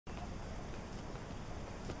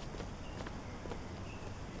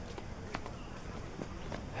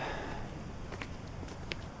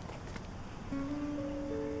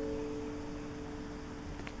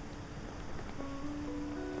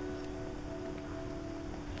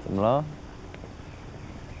怎么了？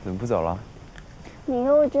怎么不走了？你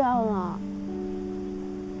又这样了。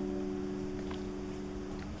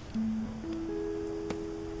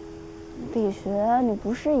李学，你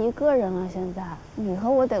不是一个人了，现在你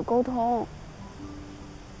和我得沟通。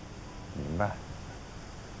明白。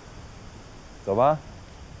走吧。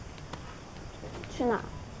去哪？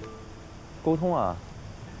沟通啊，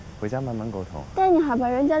回家慢慢沟通。但你还把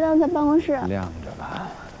人家晾在办公室。晾着吧。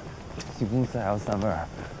进公司还要散味儿，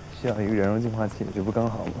需要一个人肉净化器，这不刚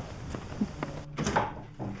好吗？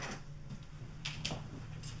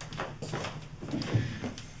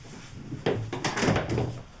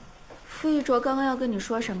傅玉卓刚刚要跟你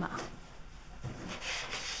说什么？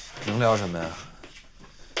能聊什么呀？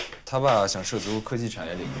他爸想涉足科技产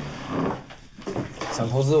业领域，想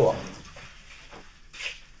投资我。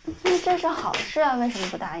那这是好事啊，为什么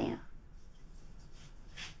不答应？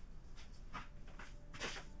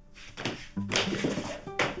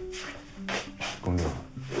公主，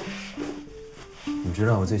你知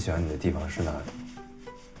道我最喜欢你的地方是哪里？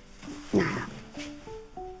哪呀？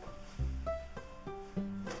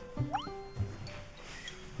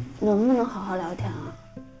能不能好好聊天啊？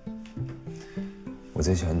我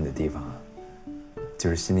最喜欢你的地方，就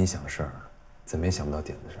是心里想事儿，怎么也想不到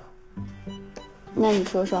点子上。那你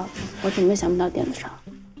说说，我怎么想不到点子上？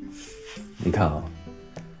你看啊，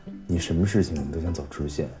你什么事情都想走直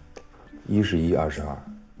线，1是1，2是2，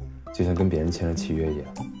就像跟别人签了契约一样。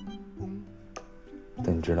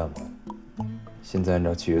但你知道吗？现在按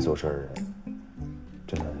照契约做事儿的人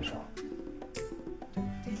真的很少。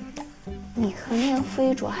你和那个傅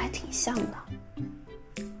一卓还挺像的。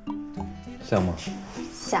像吗？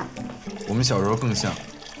像。我们小时候更像。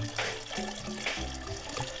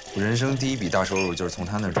我人生第一笔大收入就是从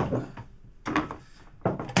他那儿挣的。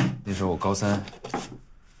那时候我高3，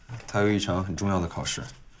他有一场很重要的考试，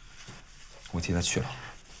我替他去了，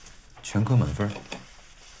全科满分，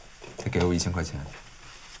他给了我1000块钱。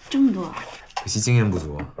这么多？可惜经验不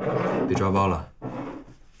足，被抓包了。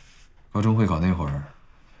高中会考那会儿，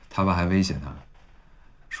他爸还威胁他，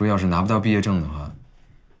说要是拿不到毕业证的话，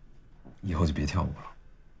以后就别跳舞了。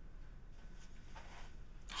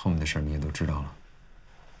后面的事儿你也都知道了。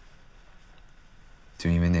就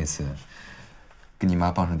因为那次跟你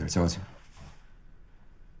妈傍上点交情，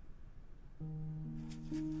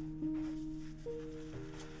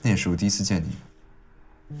那也是我第一次见你。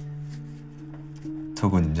透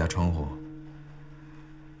过你们家窗户，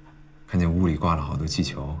看见屋里挂了好多气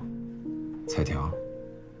球、彩条，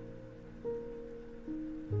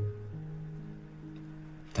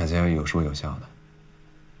大家有说有笑的，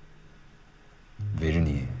围着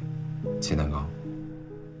你切蛋糕，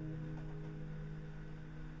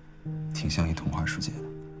挺像一童话世界的。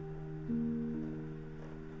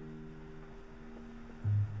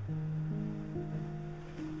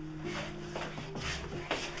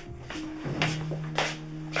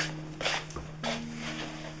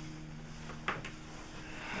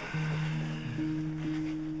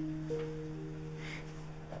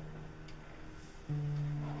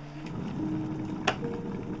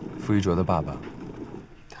傅玉卓的爸爸，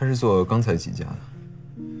他是做钢材起家的，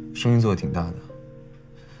生意做得挺大的。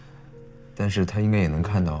但是他应该也能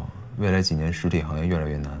看到，未来几年实体行业越来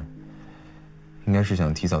越难，应该是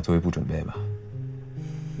想提早做一步准备吧。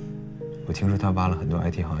我听说他挖了很多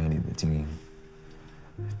IT 行业里的精英，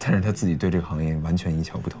但是他自己对这个行业完全一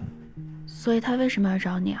窍不通。所以他为什么要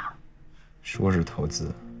找你啊？说是投资，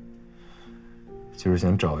就是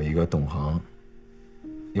想找一个懂行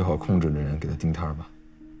又好控制的人给他盯摊吧。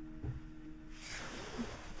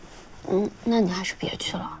那你还是别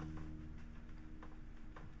去了。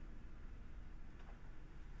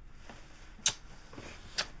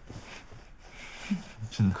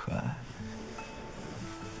真可爱。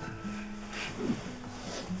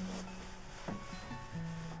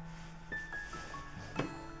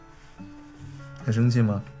还生气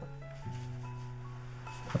吗？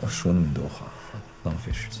我说那么多话，浪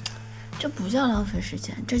费时间。这不叫浪费时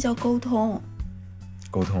间，这叫沟通。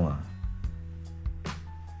沟通啊。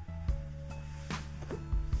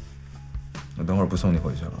我等会儿不送你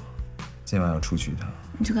回去了，今晚要出去一趟。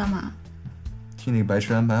你去干嘛？替那个白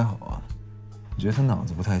痴安排好啊。我觉得他脑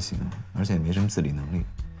子不太行，而且也没什么自理能力。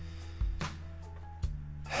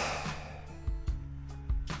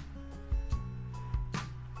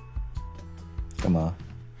干嘛？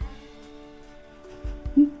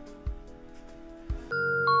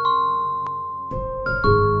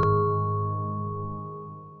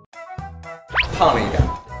胖了一点。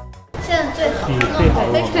现在最好，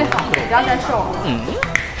非最好，不要再瘦了。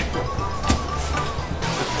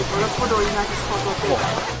我的步骤应该是操作对的。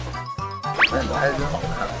那你还是真好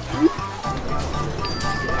看。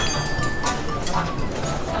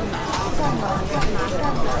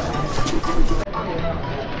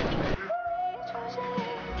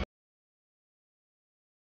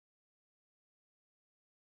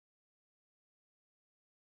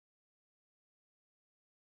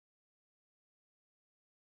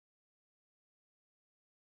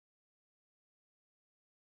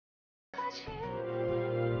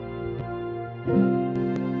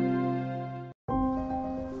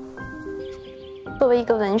作为一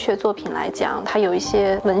个文学作品来讲，它有一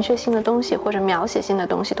些文学性的东西或者描写性的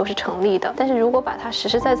东西都是成立的。但是如果把它实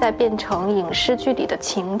实在在变成影视剧里的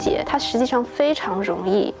情节，它实际上非常容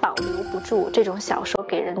易保留不住这种小说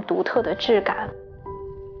给人独特的质感。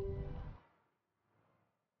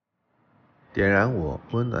点燃我，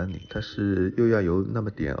温暖你，它是又要有那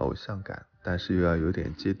么点偶像感，但是又要有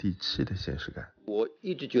点接地气的现实感。我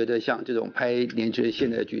一直觉得像这种拍年轻人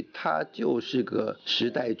现代剧，它就是个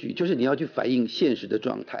时代剧，就是你要去反映现实的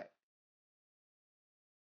状态。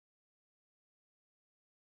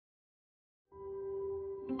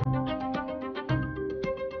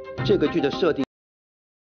这个剧的设定。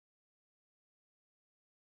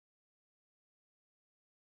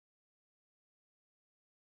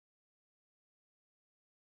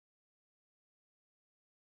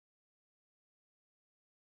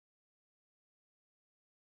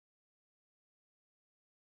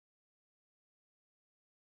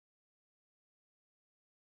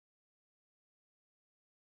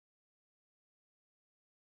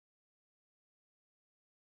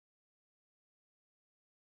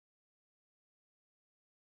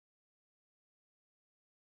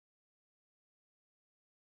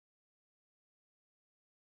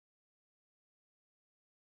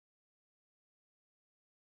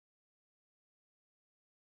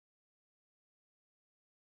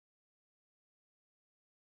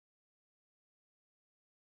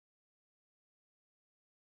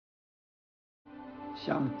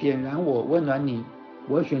像点燃我，温暖你，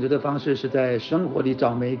我选择的方式是在生活里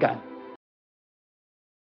找美感。